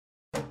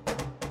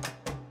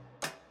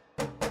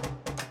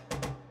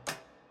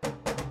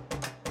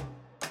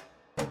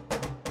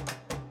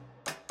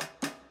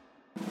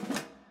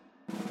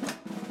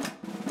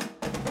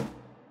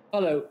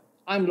Hello,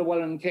 I'm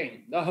Llewellyn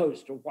King, the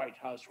host of White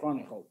House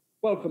Chronicle.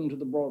 Welcome to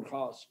the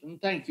broadcast,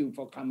 and thank you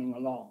for coming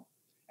along.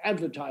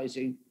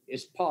 Advertising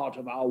is part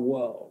of our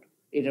world.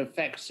 It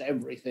affects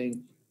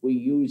everything. We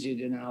use it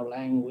in our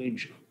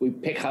language. We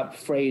pick up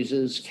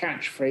phrases,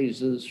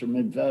 catchphrases from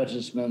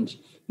advertisements,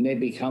 and they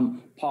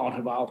become part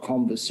of our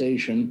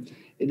conversation.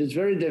 It is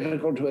very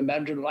difficult to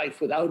imagine life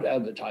without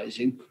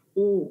advertising,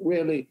 or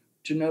really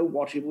to know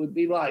what it would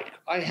be like.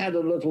 I had a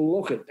little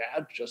look at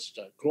that, just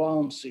a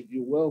glance, if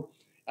you will,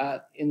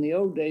 in the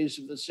old days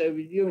of the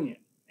Soviet Union.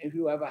 If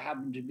you ever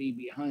happened to be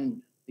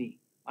behind the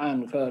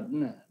Iron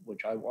Curtain,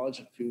 which I was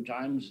a few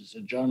times as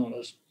a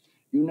journalist,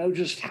 you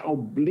noticed how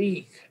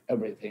bleak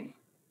everything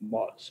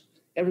was.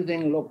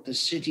 Everything looked, the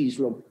cities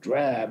looked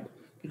drab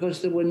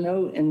because there were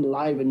no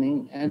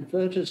enlivening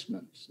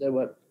advertisements. There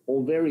were,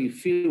 or very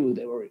few,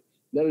 there were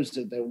those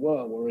that there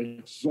were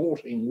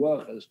exhorting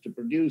workers to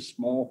produce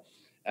more,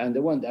 and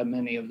there weren't that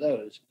many of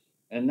those.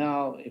 And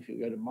now, if you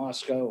go to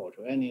Moscow or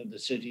to any of the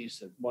cities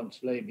that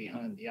once lay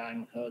behind the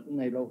Iron Curtain,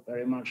 they look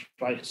very much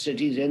like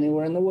cities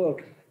anywhere in the world,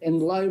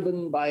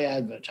 enlivened by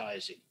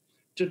advertising.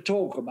 To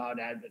talk about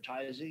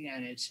advertising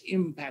and its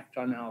impact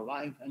on our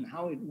life and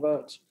how it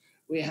works,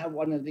 we have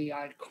one of the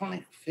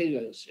iconic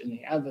figures in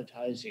the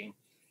advertising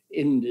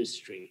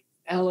industry,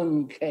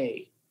 Alan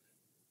Kay.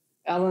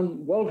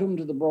 Alan, welcome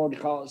to the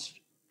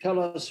broadcast. Tell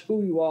us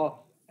who you are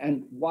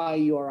and why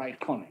you are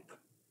iconic.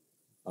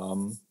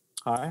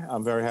 Hi,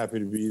 I'm very happy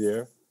to be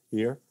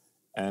here.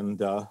 And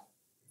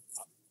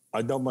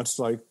I don't much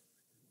like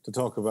to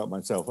talk about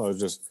myself. I was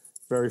just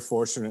very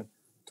fortunate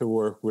to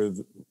work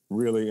with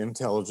really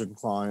intelligent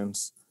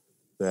clients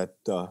that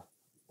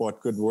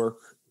bought good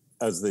work,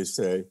 as they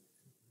say.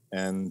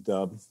 And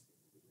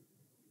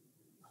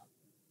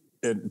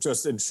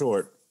just in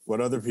short, what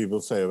other people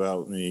say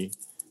about me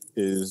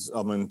is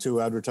I'm in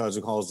 2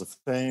 advertising halls of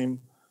fame.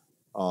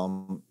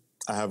 I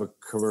have a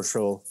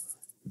commercial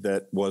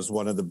that was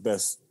one of the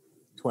best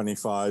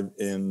 25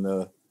 in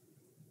the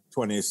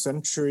 20th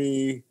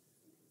century.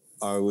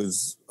 I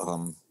was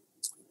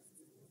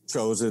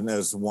chosen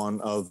as one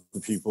of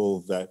the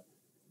people that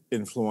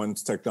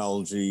influenced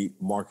technology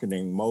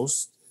marketing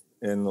most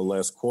in the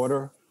last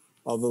quarter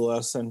of the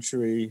last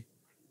century.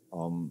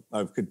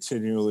 I've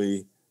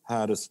continually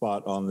had a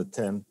spot on the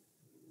 10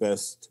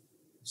 best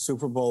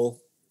Super Bowl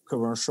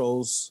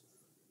commercials.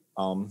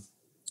 And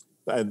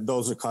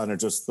those are kind of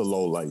just the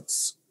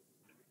lowlights.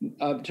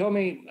 Tell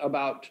me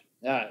about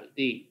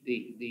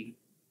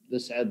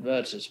this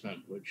advertisement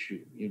which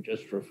you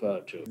just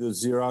referred to. The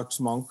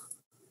Xerox Monk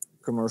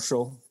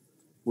commercial,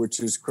 which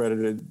is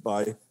credited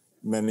by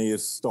many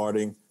as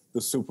starting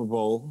the Super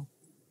Bowl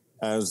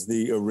as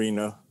the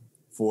arena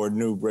for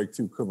new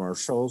breakthrough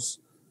commercials,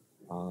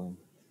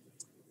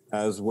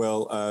 as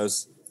well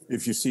as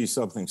If You See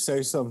Something,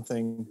 Say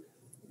Something,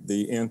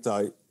 the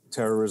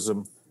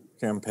anti-terrorism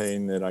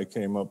campaign that I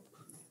came up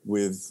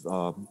with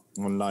on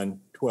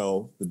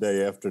 9/12, the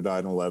day after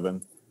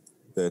 9/11,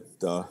 that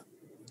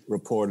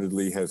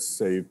reportedly has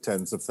saved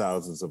tens of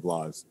thousands of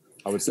lives.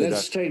 I would say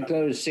Let's take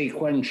those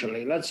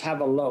sequentially. Let's have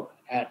a look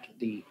at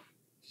the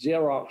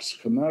Xerox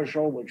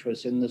commercial, which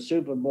was in the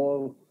Super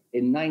Bowl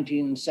in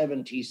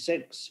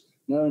 1976,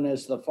 known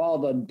as the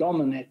Father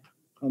Dominic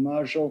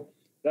commercial.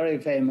 Very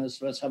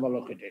famous. Let's have a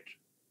look at it.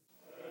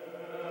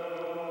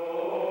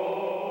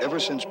 Ever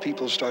since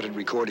people started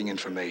recording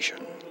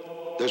information,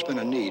 there's been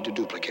a need to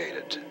duplicate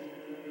it.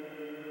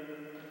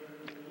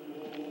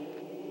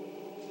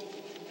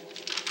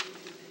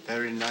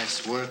 Very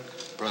nice work,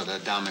 Brother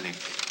Dominic.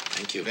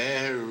 Thank you.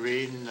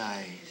 Very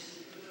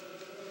nice.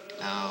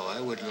 Now, I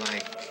would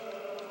like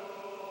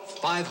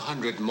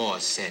 500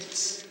 more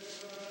sets.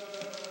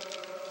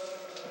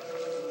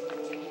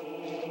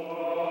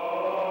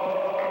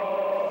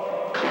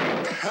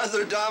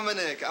 Brother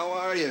Dominic, how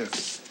are you?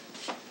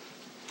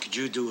 Could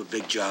you do a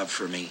big job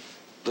for me?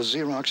 The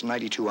Xerox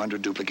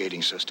 9200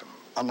 duplicating system,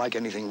 unlike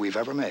anything we've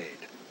ever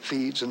made,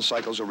 feeds and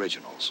cycles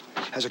originals,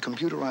 has a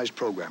computerized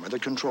programmer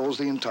that controls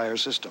the entire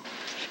system,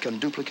 can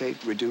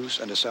duplicate, reduce,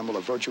 and assemble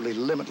a virtually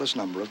limitless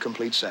number of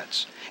complete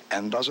sets,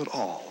 and does it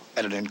all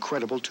at an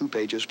incredible 2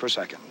 pages per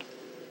second.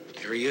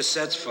 Here are your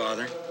sets,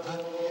 Father.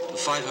 The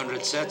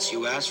 500 sets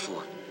you asked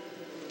for.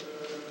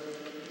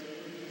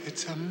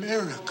 It's a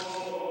miracle.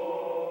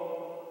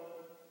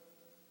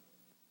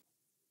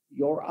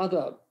 Your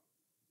other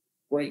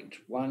great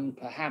one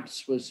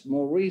perhaps was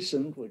more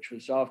recent, which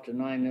was after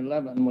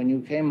 9/11, when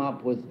you came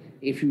up with,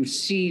 if you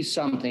see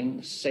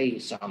something, say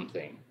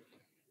something.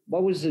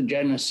 What was the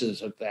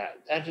genesis of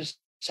that? That is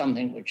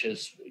something which,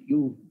 as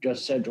you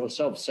just said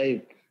yourself,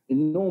 saved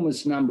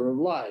enormous number of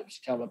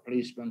lives. Tell a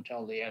policeman,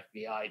 tell the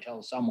FBI,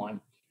 tell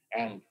someone,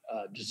 and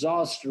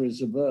disaster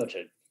is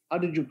averted. How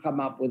did you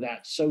come up with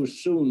that so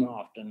soon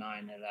after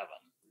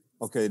 9/11?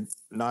 Okay,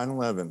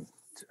 9/11,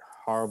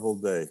 horrible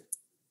day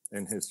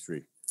in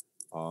history.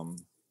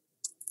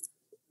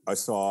 I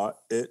saw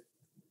it.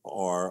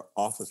 Our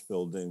office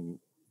building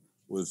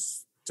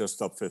was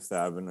just up Fifth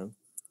Avenue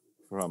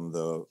from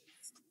the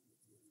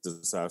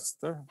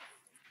disaster.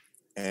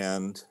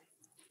 And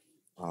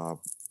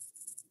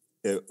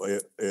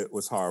it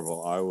was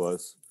horrible. I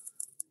was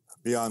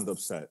beyond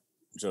upset,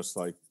 just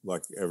like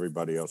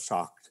everybody else,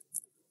 shocked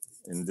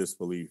in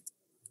disbelief.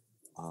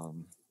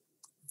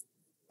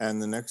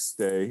 And the next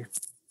day,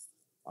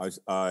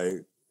 I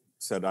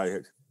said I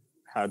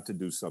had to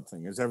do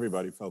something, as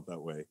everybody felt that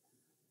way.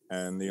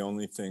 And the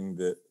only thing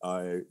that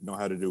I know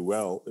how to do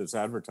well is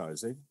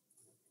advertising.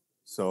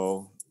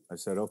 So I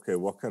said, okay,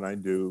 what can I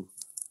do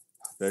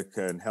that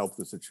can help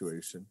the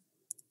situation?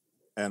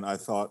 And I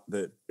thought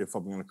that if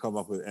I'm going to come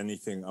up with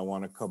anything, I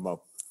want to come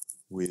up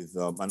with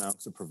an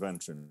ounce of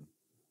prevention,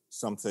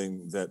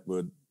 something that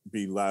would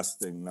be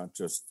lasting, not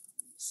just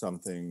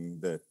something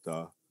that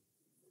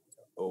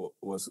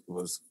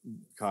was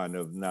kind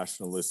of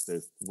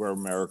nationalistic. We're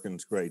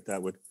Americans, great.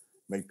 That would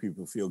make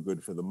people feel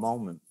good for the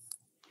moment.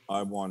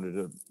 I wanted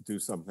to do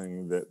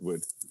something that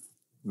would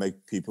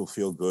make people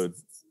feel good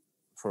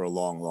for a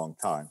long, long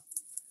time.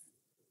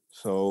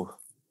 So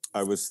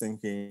I was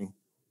thinking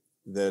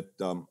that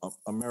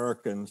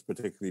Americans,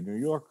 particularly New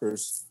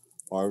Yorkers,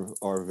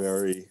 are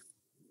very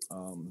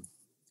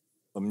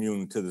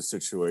immune to the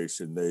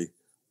situation. They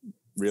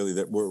really,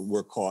 that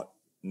we're caught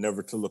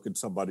never to look in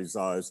somebody's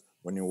eyes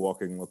when you're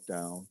walking, look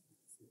down.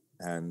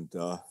 And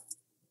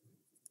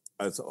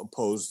as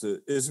opposed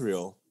to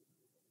Israel,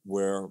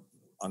 where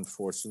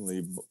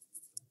unfortunately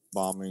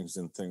bombings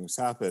and things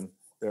happen,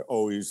 they're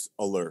always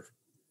alert.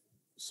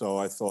 So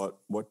I thought,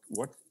 what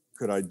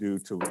could I do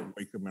to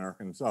wake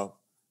Americans up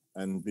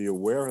and be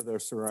aware of their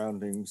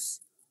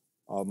surroundings,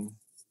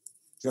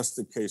 just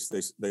in case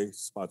they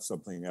spot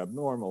something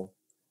abnormal?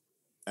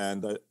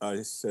 And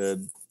I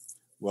said,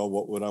 well,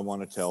 what would I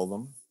want to tell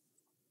them?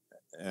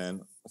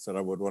 And I said,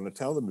 I would want to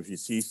tell them, if you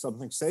see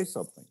something, say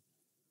something.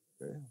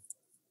 Okay.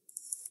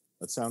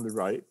 That sounded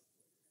right.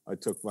 I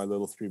took my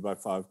little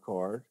 3x5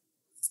 card.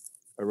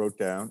 I wrote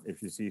down,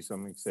 if you see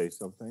something, say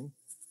something.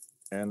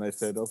 And I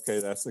said, okay,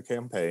 that's the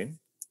campaign.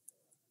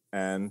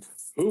 And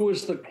who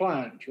was the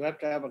client? You have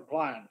to have a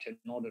client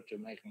in order to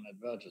make an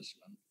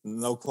advertisement.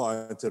 No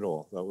client at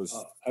all. That was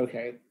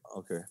okay.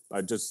 Okay.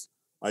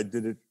 I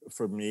did it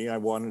for me. I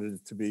wanted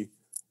it to be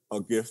a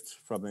gift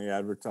from the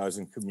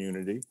advertising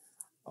community.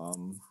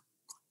 I'm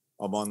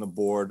on the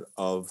board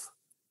of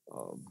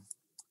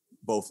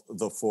both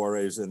the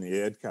 4As and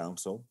the Ad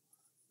Council.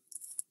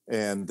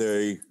 And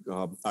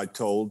I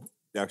told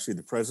actually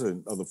the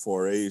president of the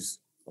 4As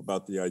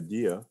about the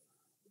idea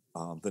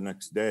the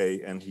next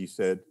day. And he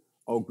said,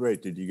 oh,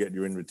 great. Did you get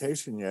your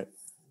invitation yet?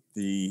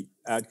 The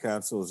Ad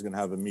Council is going to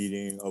have a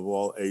meeting of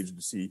all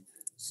agency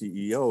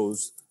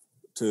CEOs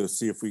to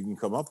see if we can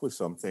come up with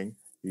something.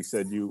 He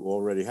said, you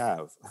already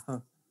have.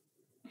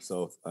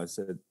 So I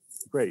said,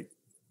 great.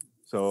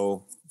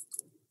 So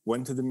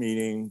went to the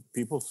meeting,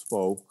 people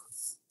spoke.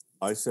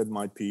 I said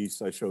my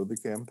piece, I showed the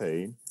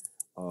campaign.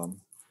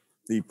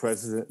 The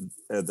president,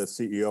 the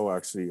CEO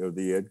actually of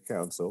the Ad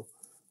Council,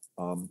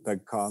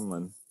 Peg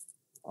Conlon,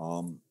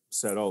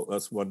 said, oh,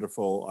 that's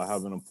wonderful. I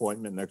have an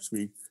appointment next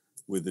week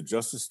with the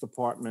Justice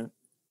Department.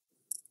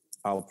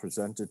 I'll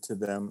present it to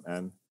them,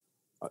 and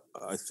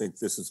I think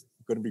this is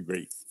going to be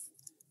great.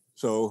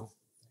 So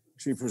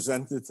she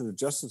presented to the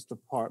Justice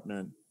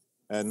Department,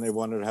 and they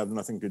wanted to have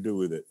nothing to do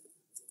with it.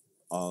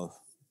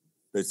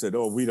 They said,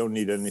 oh, we don't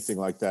need anything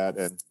like that.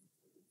 And,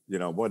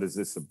 what is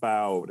this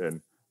about?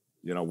 And,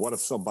 what if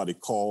somebody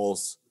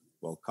calls?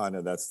 Well, kind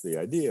of that's the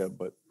idea.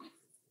 But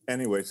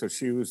anyway, so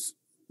she was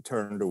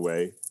turned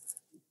away.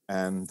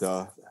 And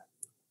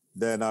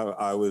then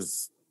I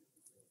was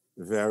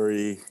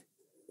very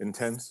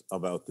intense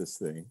about this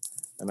thing.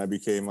 And I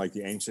became like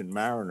the ancient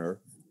mariner.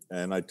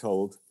 And I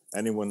told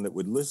anyone that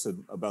would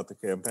listen about the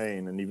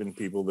campaign, and even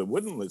people that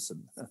wouldn't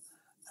listen,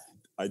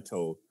 I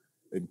told,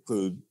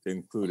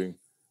 including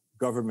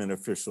government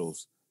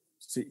officials,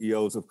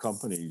 CEOs of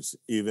companies,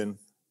 even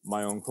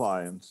my own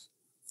clients.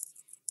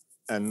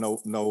 And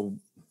nobody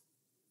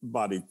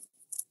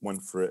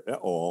went for it at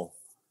all.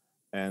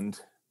 And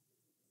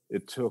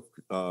it took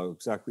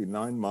exactly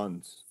 9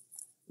 months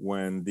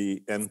when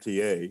the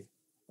MTA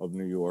of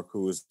New York,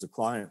 who was the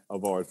client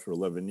of ours for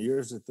 11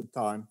 years at the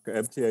time.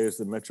 MTA is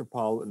the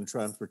Metropolitan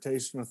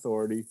Transportation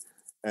Authority,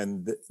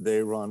 and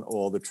they run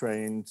all the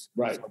trains,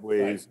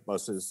 subways,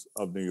 buses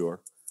of New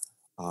York.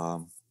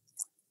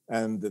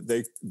 And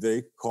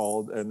they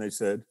called and they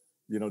said,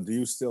 do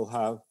you still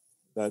have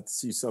that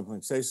See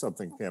Something, Say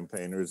Something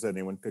campaign, or has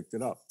anyone picked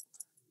it up?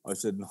 I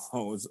said,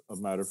 no, as a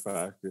matter of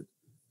fact, it's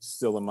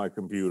still in my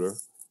computer.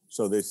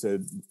 So they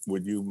said,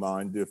 would you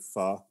mind if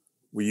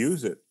we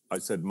use it? I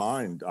said,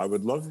 mind. I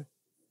would love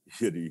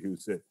you to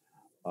use it.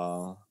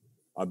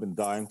 I've been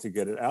dying to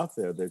get it out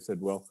there. They said,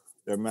 well,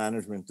 their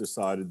management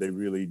decided they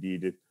really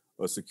needed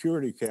a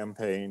security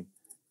campaign,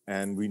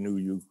 and we knew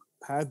you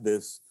had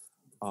this.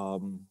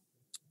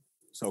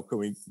 So can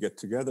we get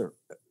together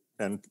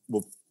and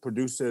we'll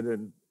produce it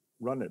and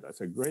run it? I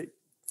said, great.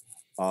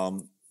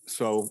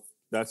 So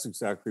that's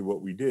exactly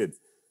what we did.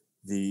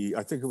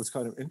 I think it was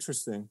kind of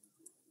interesting.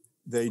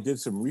 They did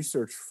some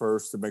research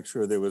first to make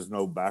sure there was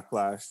no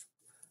backlash,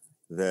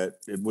 that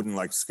it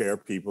wouldn't scare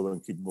people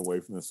and keep them away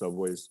from the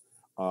subways.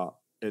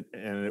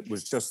 and it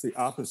was just the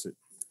opposite.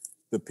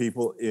 The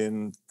people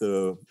in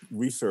the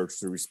research,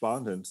 the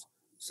respondents,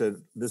 said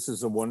this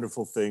is a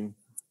wonderful thing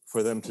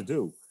for them to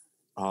do.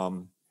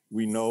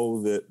 We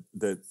know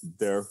that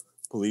their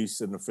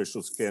police and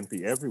officials can't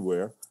be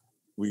everywhere.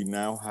 We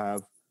now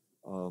have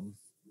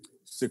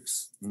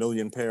 6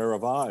 million pair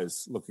of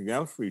eyes looking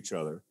out for each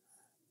other,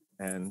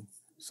 and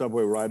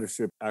subway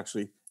ridership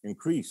actually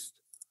increased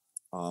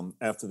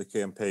after the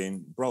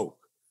campaign broke.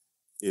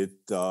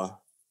 It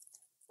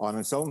on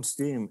its own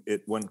steam,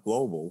 it went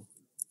global.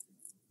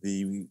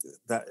 In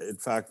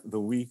fact, the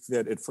week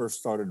that it first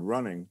started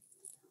running,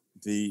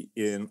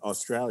 in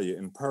Australia,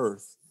 in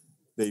Perth,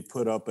 they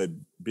put up a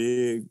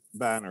big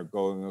banner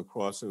going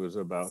across. It was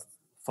about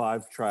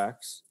 5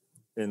 tracks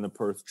in the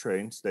Perth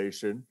train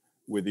station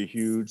with a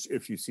huge,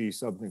 if you see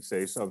something,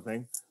 say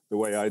something. The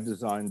way I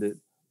designed it,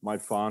 my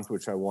font,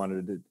 which I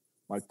wanted it,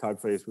 my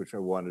typeface, which I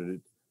wanted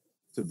it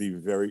to be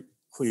very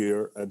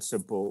clear and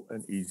simple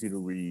and easy to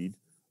read,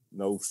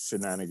 no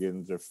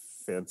shenanigans or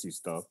fancy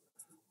stuff.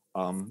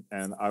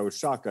 And I was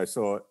shocked. I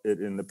saw it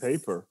in the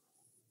paper,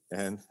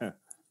 and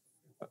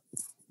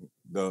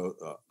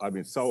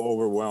so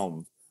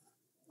overwhelmed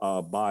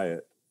by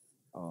it.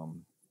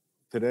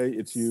 Today,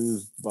 it's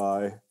used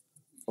by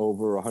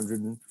over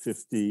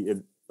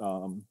 150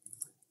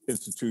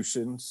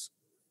 institutions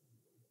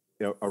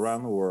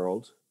around the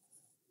world,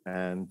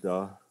 and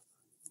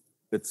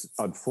it's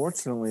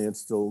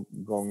still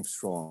going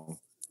strong.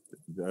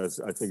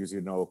 I think, as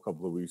you know, a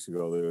couple of weeks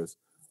ago there was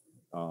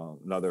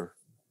another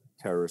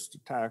terrorist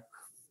attack,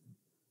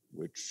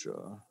 which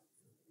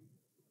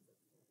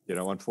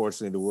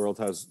unfortunately the world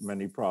has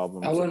many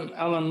problems.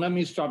 Alan, let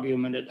me stop you a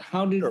minute.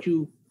 How do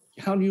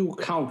you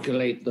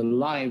calculate the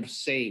lives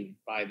saved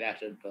by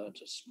that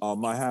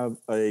advertisement? I have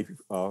a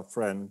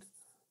friend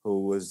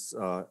who was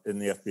in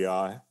the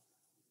FBI,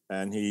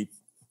 and he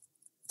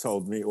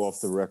told me off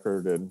the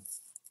record, and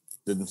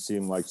didn't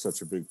seem like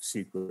such a big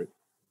secret.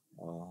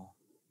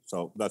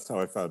 So that's how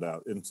I found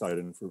out, inside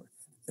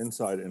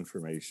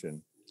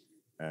information.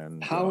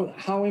 And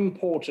how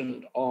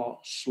important are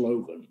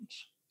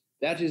slogans?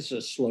 That is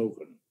a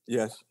slogan.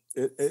 Yes,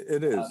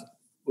 it is.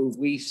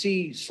 We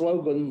see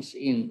slogans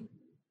in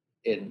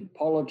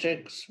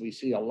politics. We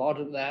see a lot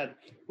of that.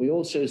 We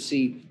also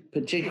see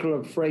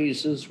particular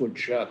phrases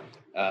which,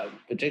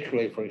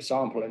 particularly, for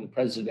example, in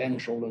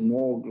presidential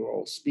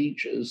inaugural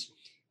speeches,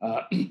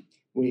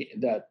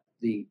 that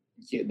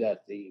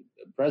the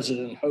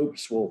president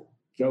hopes will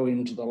go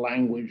into the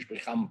language,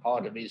 become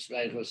part of his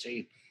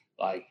legacy,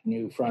 like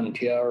New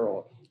Frontier,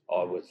 or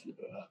with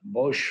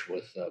Bush,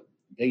 with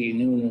Biggie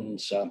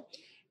Noonan's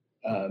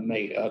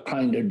make a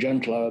kinder,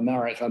 gentler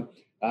America.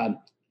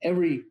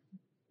 Every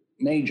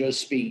major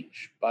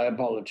speech by a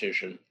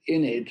politician,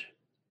 in it,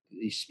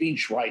 the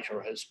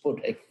speechwriter has put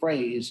a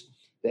phrase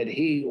that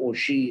he or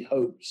she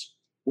hopes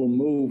will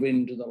move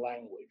into the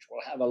language,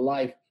 will have a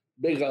life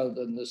bigger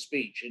than the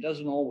speech. It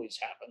doesn't always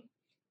happen,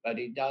 but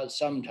it does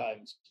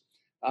sometimes.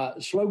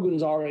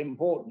 Slogans are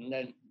important,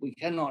 and we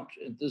cannot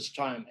at this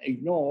time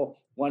ignore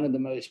one of the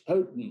most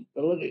potent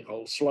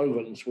political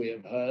slogans we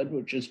have heard,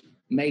 which is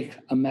 "Make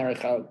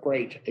America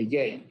Great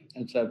Again."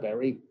 It's a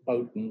very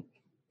potent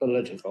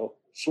political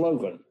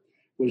slogan.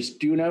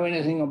 Do you know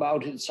anything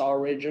about its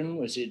origin?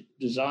 Was it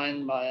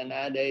designed by an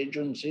ad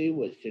agency?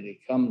 Did it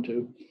come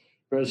to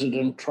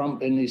President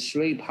Trump in his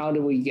sleep? How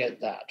do we get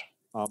that?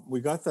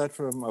 We got that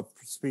from a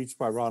speech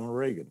by Ronald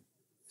Reagan.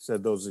 He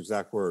said those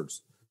exact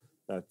words.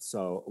 That's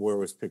where it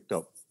was picked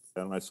up.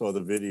 And I saw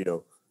the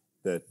video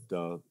that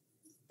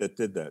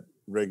did that.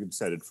 Reagan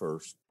said it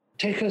first.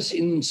 Take us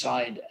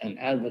inside an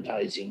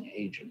advertising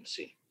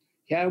agency.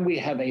 Here we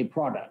have a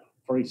product.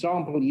 For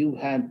example, you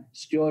had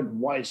Stuart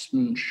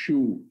Weitzman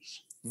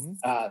shoes.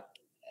 Mm-hmm.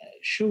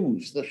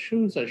 Shoes. The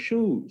shoes are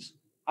shoes.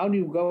 How do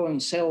you go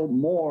and sell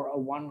more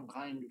of one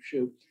kind of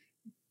shoe?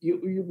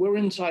 You were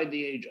inside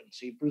the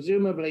agency.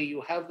 Presumably,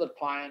 you have the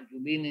client.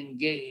 You've been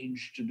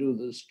engaged to do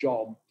this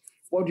job.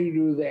 What do you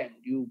do then?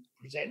 Do you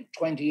present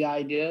 20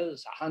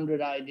 ideas, 100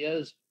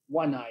 ideas,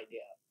 one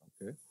idea?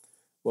 Okay.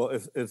 Well,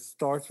 it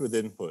starts with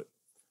input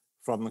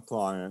from the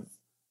client,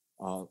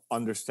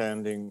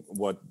 understanding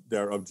what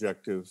their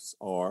objectives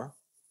are.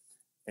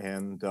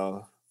 And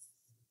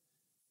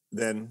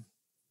then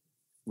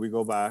we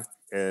go back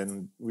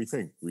and we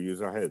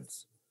use our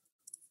heads.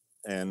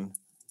 And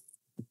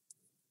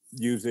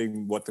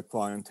using what the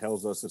client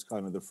tells us is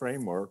kind of the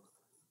framework,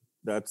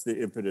 that's the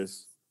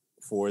impetus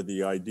for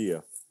the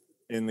idea.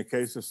 In the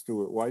case of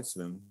Stuart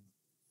Weitzman,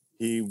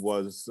 he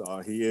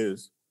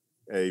is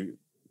a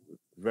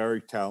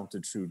very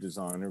talented shoe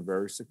designer,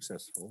 very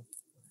successful.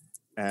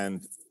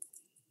 And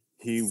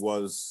he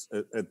was,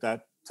 at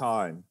that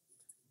time,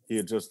 he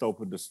had just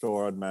opened a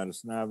store on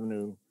Madison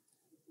Avenue,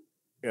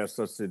 asked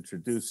us to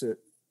introduce it,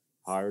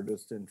 hired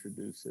us to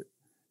introduce it.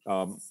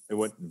 It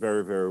went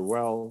very, very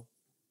well.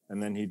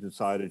 And then he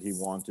decided he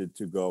wanted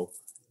to go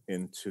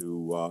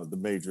into the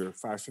major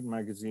fashion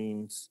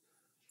magazines.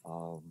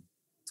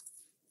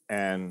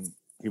 And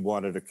he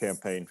wanted a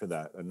campaign for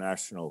that, a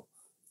national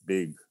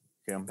big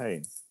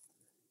campaign.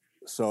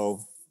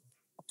 So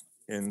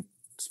in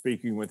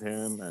speaking with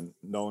him and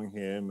knowing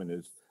him and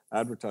his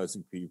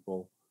advertising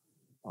people,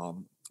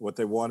 what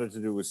they wanted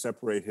to do was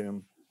separate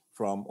him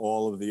from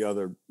all of the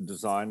other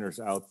designers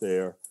out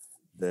there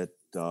that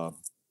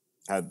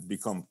had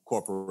become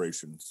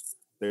corporations.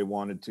 They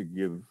wanted to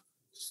give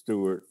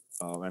Stewart,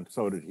 and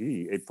so did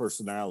he, a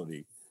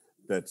personality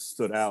that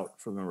stood out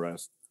from the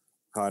rest,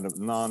 kind of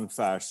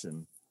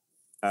non-fashion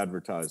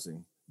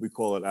advertising. We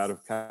call it out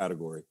of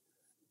category.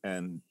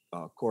 And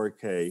Corey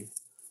K,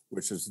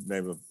 which is the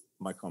name of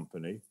my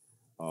company,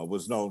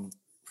 was known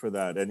for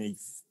that. Any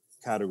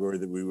category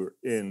that we were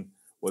in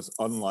was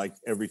unlike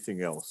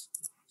everything else.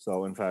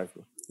 So in fact,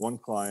 one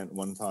client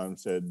one time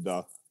said,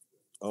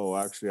 oh,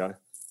 actually,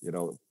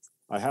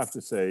 I have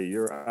to say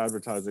your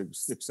advertising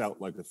sticks out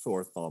like a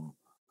sore thumb.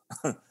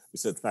 We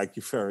said, thank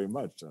you very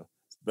much.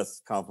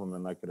 Best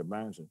compliment I could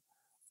imagine.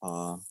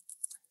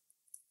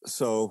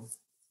 So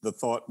the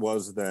thought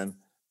was then,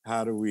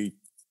 how do we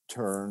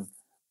turn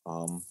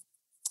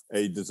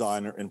a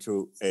designer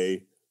into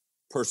a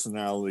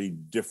personality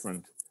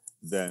different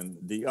than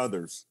the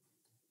others?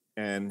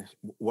 And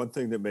one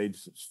thing that made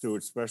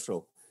Stewart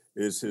special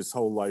is his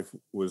whole life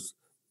was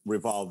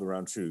revolved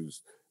around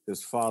shoes.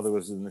 His father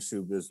was in the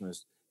shoe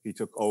business. He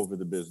took over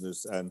the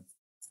business, and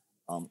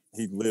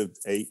he lived,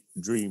 ate,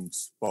 dreamed,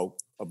 spoke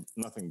of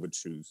nothing but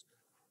shoes.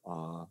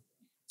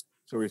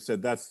 So he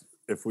said, that's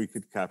if we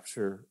could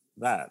capture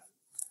that.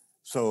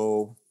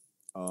 So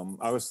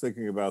I was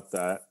thinking about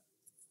that,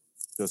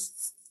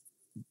 just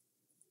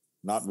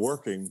not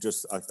working,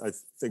 just I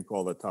think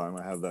all the time.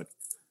 I have that,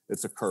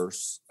 it's a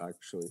curse,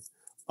 actually.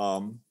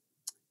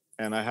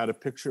 And I had a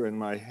picture in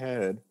my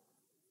head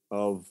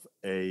of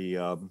a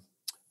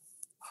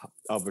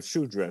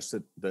shoe dress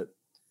that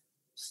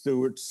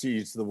Stewart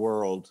sees the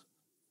world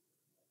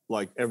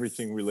like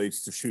everything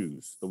relates to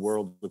shoes, the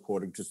world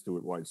according to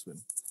Stuart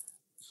Weitzman.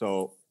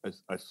 So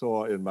I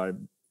saw in my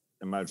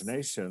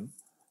imagination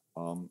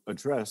a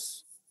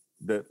dress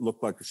that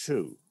looked like a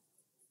shoe.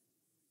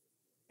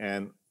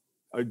 And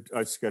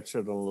I sketched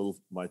it on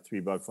my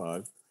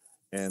 3x5,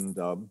 and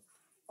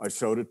I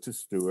showed it to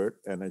Stewart,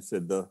 and I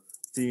said, the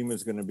theme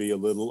is going to be a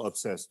little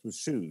obsessed with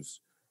shoes,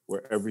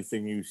 where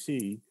everything you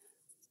see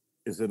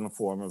is in the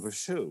form of a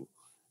shoe.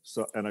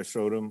 So, and I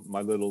showed him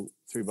my little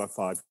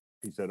 3x5.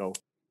 He said, oh,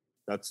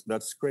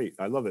 that's great.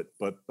 I love it,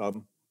 but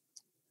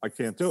I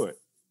can't do it.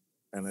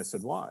 And I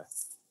said, why?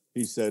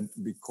 He said,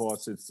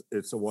 because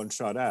it's a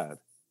one-shot ad.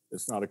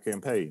 It's not a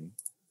campaign.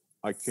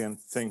 I can't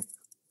think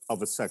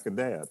of a second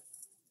ad.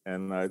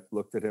 And I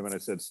looked at him and I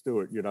said,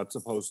 Stewart, you're not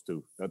supposed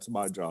to. That's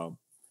my job.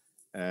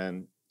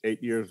 And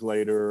 8 years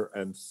later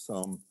and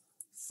some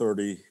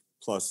 30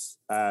 plus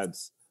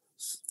ads,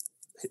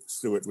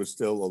 Stewart was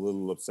still a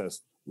little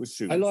obsessed with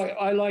shoes.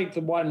 I like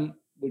the one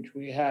which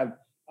we have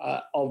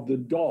of the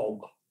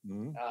dog,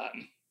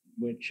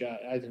 which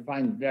I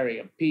find very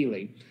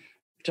appealing.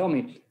 Tell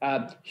me,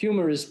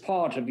 humor is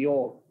part of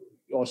your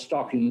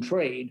stock in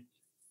trade.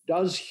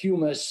 Does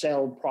humor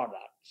sell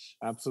products?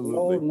 Absolutely. We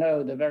all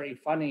know the very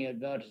funny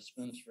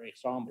advertisements, for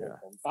example,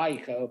 from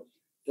Geico.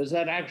 Does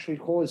that actually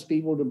cause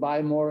people to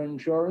buy more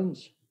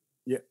insurance?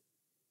 Yeah.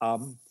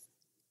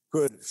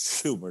 Good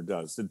humor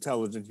does,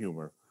 intelligent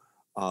humor.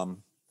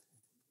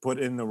 Put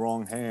in the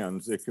wrong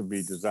hands, it can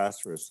be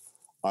disastrous.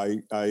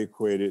 I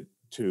equate it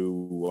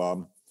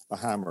to a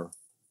hammer.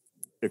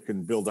 It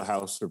can build a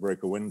house or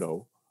break a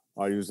window.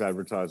 I use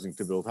advertising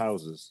to build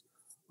houses.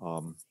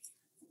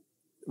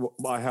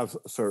 I have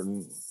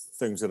certain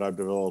things that I've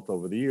developed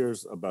over the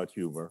years about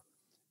humor,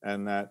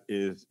 and that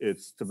is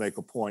it's to make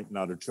a point,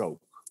 not a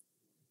joke.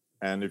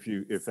 And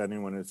if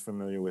anyone is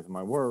familiar with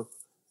my work,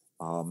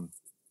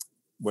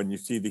 when you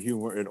see the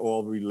humor, it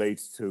all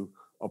relates to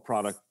a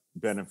product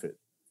benefit,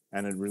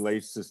 and it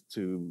relates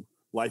to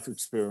life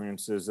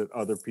experiences that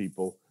other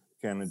people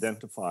can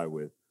identify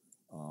with.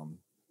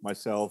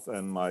 Myself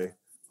and my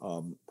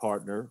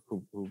partner,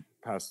 who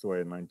passed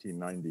away in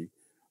 1990,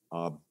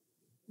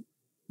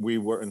 we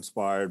were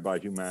inspired by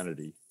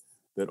humanity,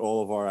 that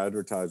all of our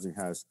advertising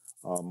has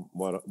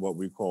what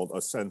we call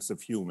a sense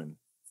of human.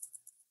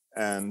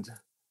 And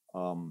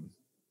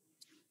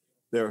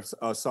there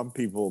are some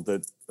people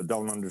that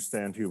don't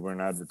understand humor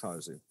in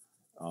advertising.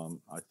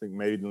 I think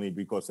mainly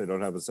because they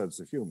don't have a sense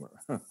of humor.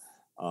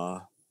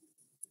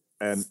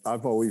 And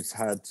I've always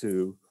had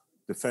to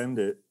defend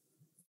it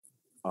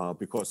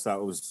because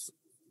that was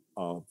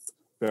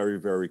very,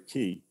 very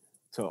key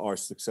to our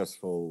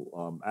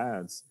successful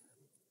ads.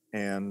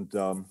 And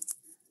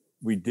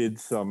we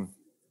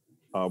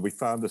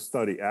found a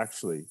study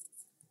actually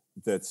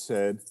that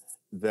said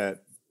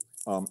that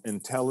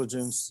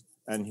intelligence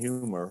and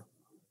humor,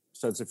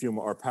 sense of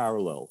humor, are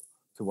parallel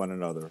to one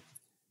another.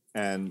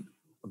 And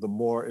the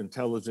more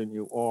intelligent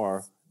you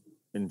are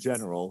in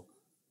general,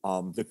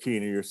 the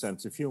keener your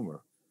sense of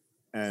humor.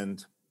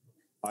 And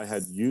I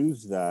had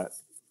used that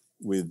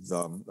with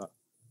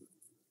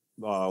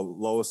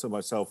Lois and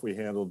myself. We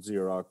handled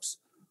Xerox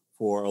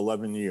for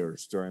 11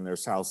 years during their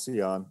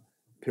Halcyon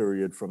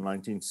period from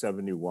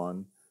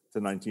 1971 to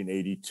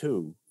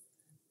 1982.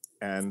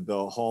 And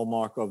the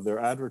hallmark of their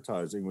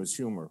advertising was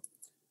humor.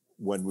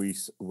 when we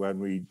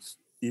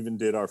even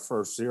did our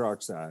first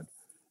Xerox ad,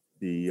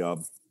 the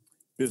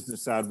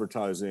business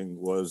advertising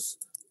was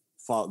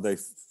they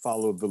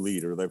followed the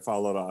leader. They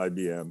followed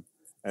IBM,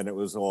 and it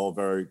was all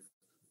very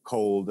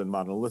cold and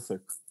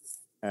monolithic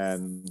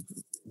and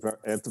very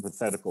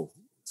antithetical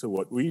to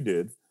what we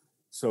did.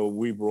 So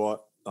we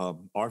brought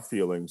our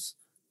feelings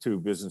to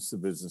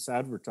business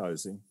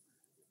advertising,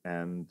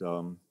 and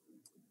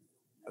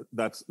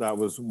that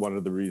was one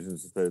of the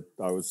reasons that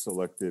I was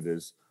selected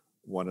as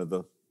one of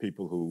the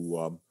people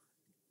who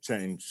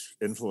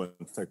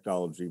influence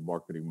technology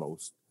marketing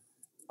most,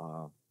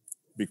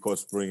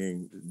 because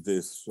bringing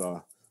this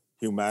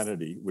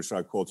humanity, which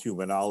I called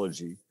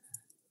humanology,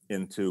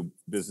 into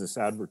business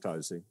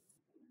advertising.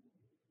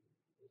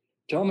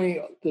 Tell me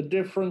the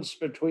difference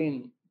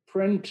between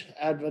print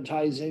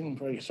advertising,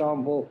 for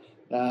example.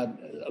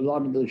 A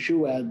lot of the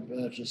shoe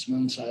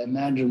advertisements, I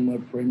imagine, were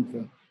print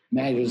for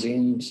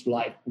magazines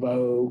like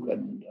Vogue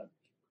and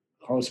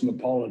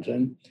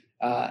Cosmopolitan.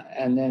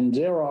 And then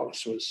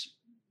Xerox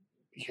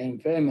became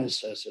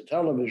famous as a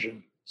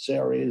television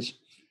series.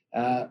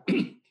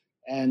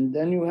 And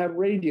then you have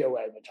radio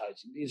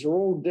advertising. These are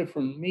all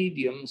different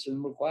mediums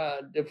and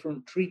require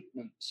different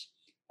treatments.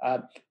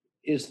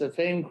 Is the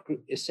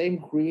same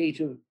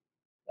creative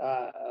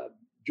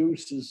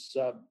juices,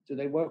 do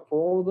they work for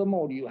all of them,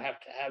 or do you have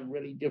to have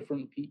really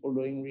different people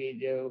doing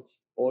radio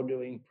or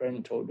doing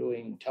print or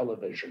doing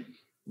television?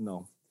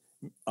 No.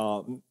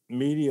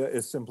 Media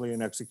is simply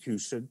an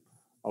execution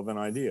of an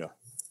idea.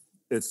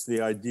 It's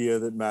the idea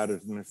that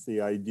matters, and if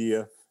the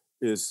idea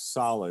is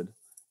solid,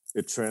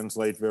 it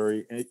translates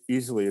very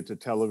easily into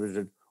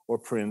television or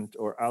print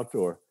or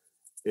outdoor.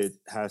 It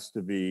has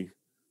to be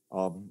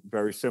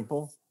very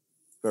simple,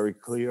 very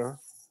clear,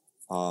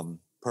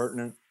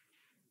 pertinent,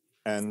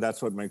 and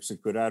that's what makes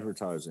it good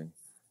advertising.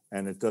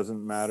 And it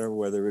doesn't matter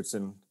whether it's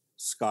in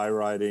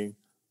skywriting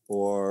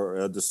or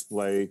a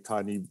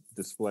tiny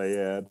display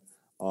ad,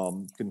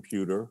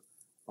 computer.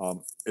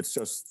 It's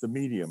just the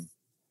medium.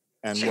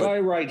 And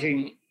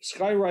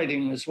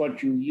skywriting is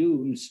what you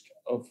used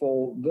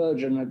for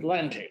Virgin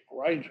Atlantic,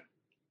 right?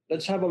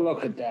 Let's have a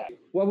look at that.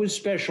 What was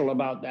special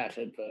about that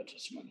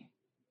advertisement?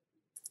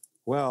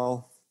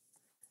 Well,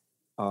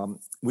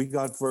 we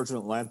got Virgin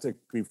Atlantic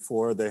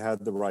before they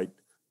had the right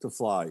to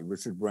fly.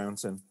 Richard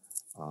Branson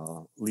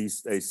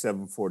leased a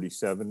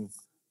 747.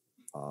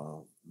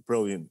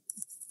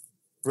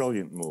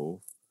 Brilliant move.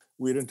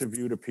 We'd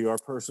interviewed a PR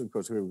person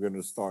because we were going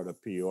to start a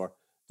PR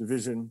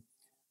division.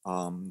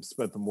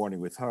 Spent the morning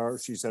with her.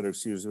 She said,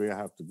 "Excuse me, I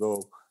have to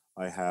go.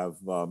 I have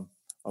a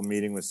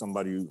meeting with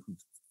somebody who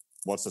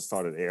wants to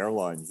start an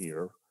airline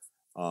here."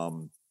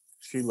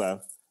 She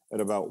left.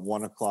 At about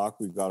 1 o'clock,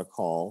 we got a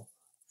call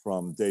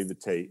from David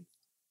Tate,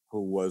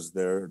 who was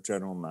their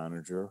general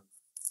manager.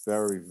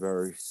 Very,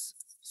 very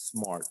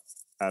smart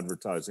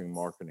advertising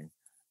marketing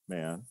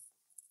man.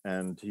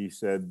 And he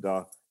said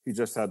he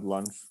just had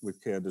lunch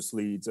with Candace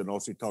Leeds, and all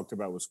she talked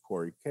about was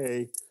Corey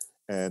Kay.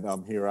 And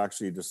I'm here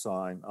actually to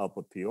sign up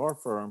a PR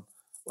firm.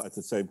 At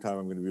the same time,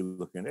 I'm going to be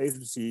looking at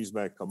agencies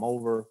that come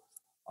over.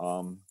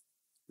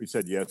 We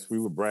said yes. We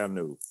were brand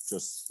new,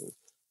 just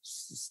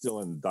still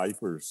in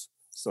diapers,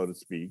 so to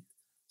speak.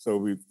 So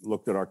we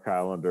looked at our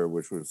calendar,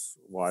 which was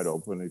wide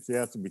open. He said,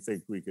 "Yes, we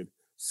think we could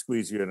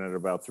squeeze you in at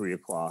about 3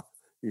 o'clock."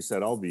 He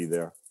said, "I'll be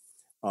there."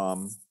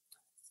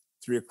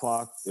 3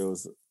 o'clock, there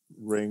was a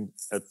ring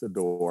at the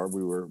door.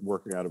 We were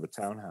working out of a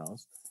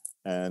townhouse,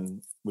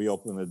 and we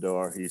opened the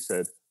door. He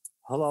said,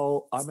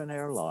 "Hello, I'm an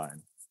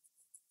airline."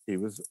 He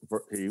was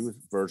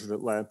Virgin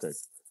Atlantic.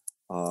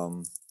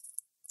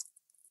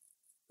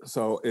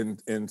 So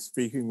in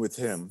speaking with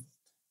him,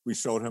 we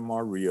showed him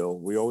our reel.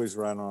 We always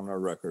ran on our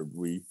record.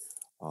 We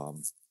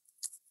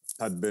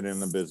had been in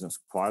the business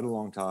quite a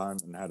long time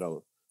and had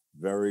a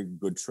very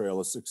good trail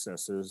of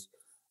successes.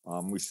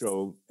 We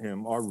showed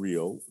him our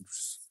reel,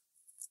 which,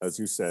 as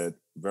you said,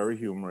 very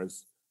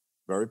humorous,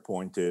 very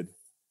pointed.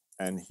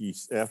 And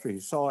after he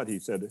saw it, he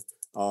said,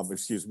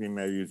 "Excuse me,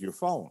 may I use your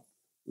phone?"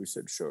 We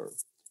said, "Sure."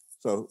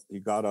 So he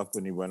got up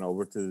and he went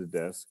over to the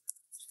desk,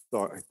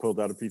 he pulled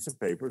out a piece of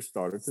paper,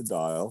 started to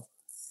dial.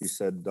 He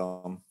said,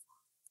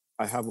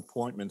 "I have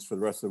appointments for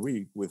the rest of the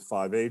week with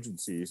 5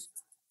 agencies,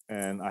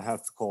 and I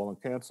have to call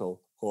and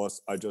cancel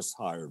because I just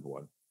hired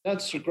one."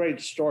 That's a great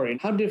story.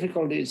 How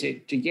difficult is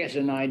it to get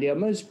an idea?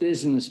 Most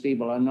business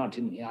people are not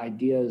in the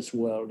ideas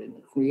world in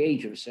the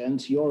creative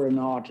sense. You're an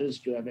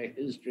artist. You have a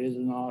history as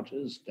an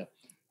artist.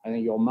 I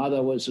think your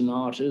mother was an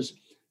artist.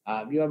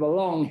 You have a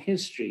long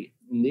history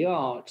in the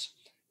arts,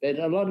 but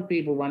a lot of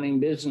people running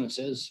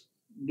businesses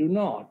do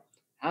not.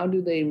 How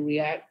do they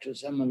react to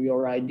some of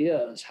your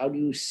ideas? How do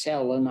you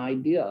sell an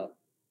idea?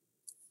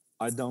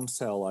 I don't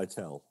sell, I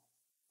tell.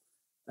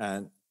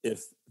 And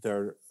if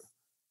they're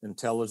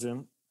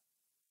intelligent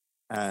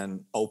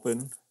and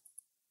open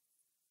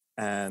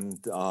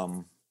and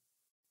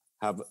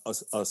have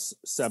a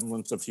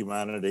semblance of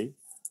humanity,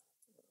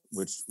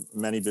 which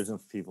many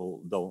business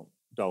people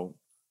don't.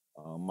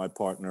 My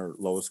partner,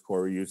 Lois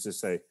Corey, used to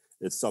say,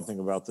 it's something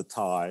about the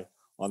tie.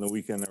 On the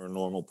weekend, they're a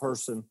normal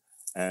person,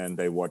 and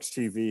they watch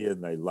TV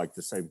and they like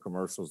the same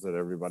commercials that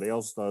everybody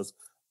else does.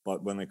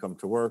 But when they come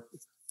to work,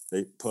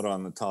 they put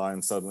on the tie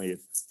and suddenly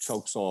it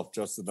chokes off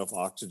just enough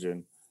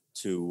oxygen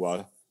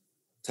to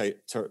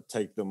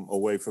take them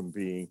away from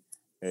being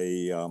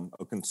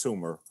a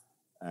consumer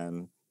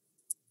and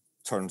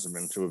turns them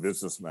into a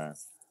businessman.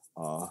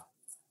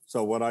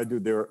 So what I do,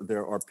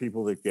 there are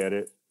people that get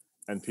it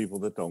and people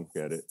that don't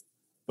get it.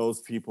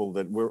 Those people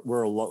that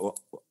we're a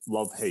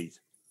love-hate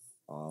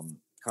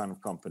kind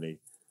of company,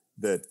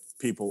 that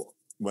people,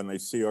 when they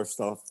see our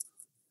stuff,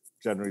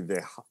 generally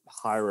they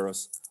hire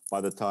us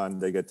by the time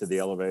they get to the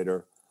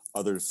elevator.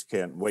 Others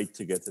can't wait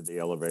to get to the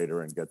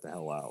elevator and get the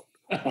hell out.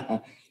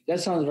 That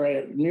sounds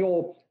right.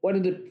 One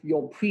of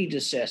your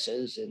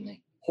predecessors in the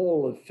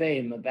Hall of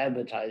Fame of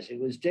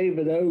advertising was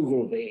David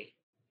Ogilvy,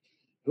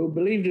 who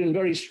believed in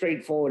very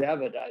straightforward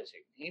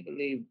advertising. He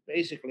believed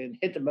basically and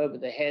hit them over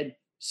the head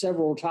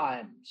several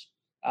times.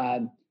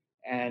 How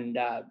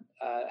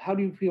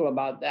do you feel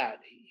about that?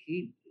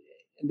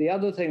 The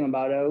other thing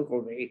about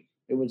Ogilvy,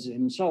 who was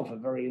himself a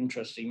very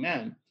interesting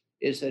man,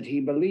 is that he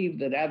believed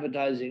that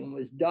advertising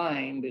was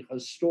dying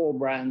because store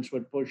brands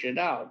would push it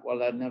out. Well,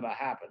 that never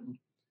happened.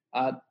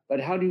 But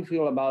how do you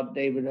feel about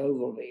David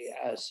Ogilvy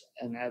as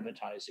an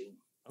advertising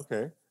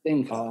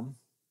thinker?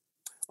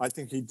 I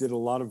think he did a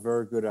lot of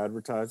very good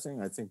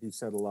advertising. I think he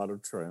set a lot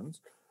of trends.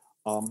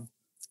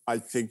 I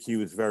think he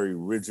was very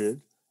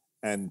rigid,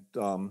 and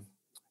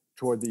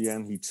toward the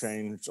end, he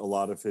changed a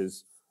lot of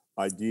his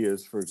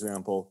ideas. For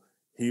example,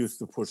 he used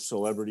to push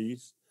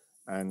celebrities,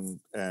 and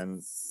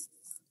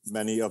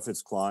many of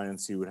his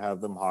clients, he would have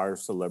them hire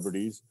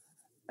celebrities.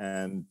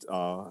 And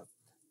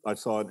I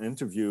saw an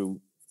interview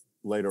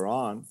later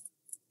on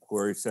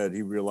where he said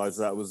he realized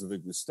that was a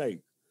big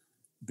mistake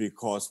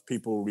because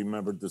people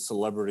remembered the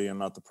celebrity and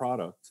not the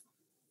product.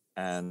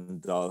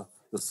 And the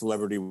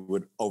celebrity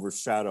would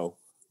overshadow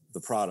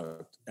the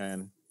product.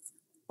 And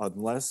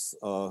unless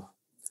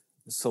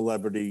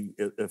celebrity,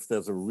 if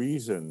there's a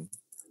reason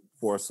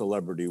for a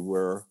celebrity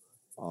where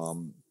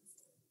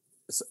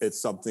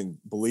it's something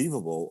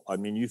believable. I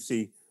mean, you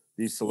see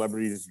these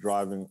celebrities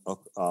driving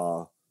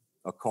a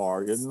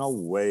car. There's no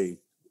way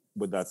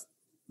would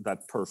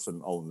that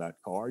person own that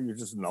car. You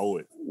just know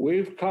it.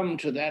 We've come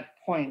to that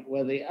point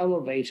where the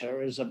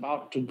elevator is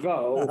about to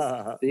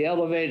go. The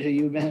elevator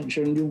you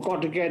mentioned, you've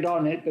got to get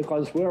on it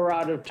because we're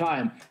out of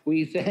time.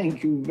 We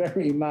thank you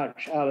very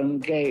much,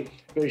 Alan Kay,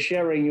 for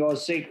sharing your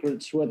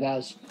secrets with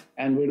us,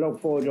 and we look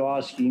forward to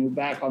asking you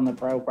back on the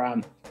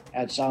program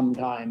at some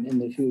time in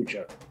the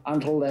future.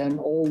 Until then,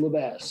 all the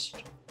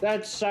best.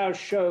 That's our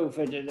show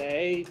for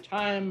today.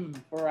 Time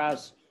for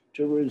us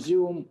to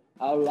resume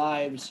our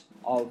lives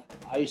of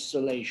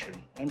isolation.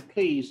 And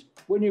please,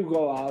 when you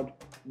go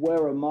out,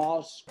 wear a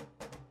mask.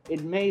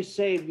 It may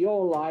save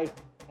your life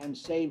and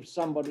save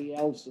somebody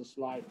else's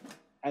life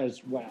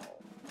as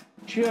well.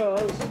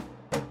 Cheers.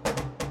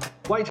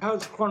 White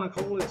House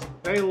Chronicle is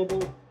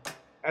available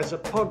as a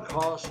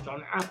podcast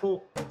on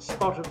Apple,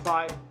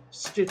 Spotify,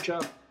 Stitcher,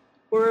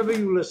 wherever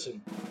you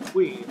listen.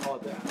 We are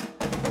there.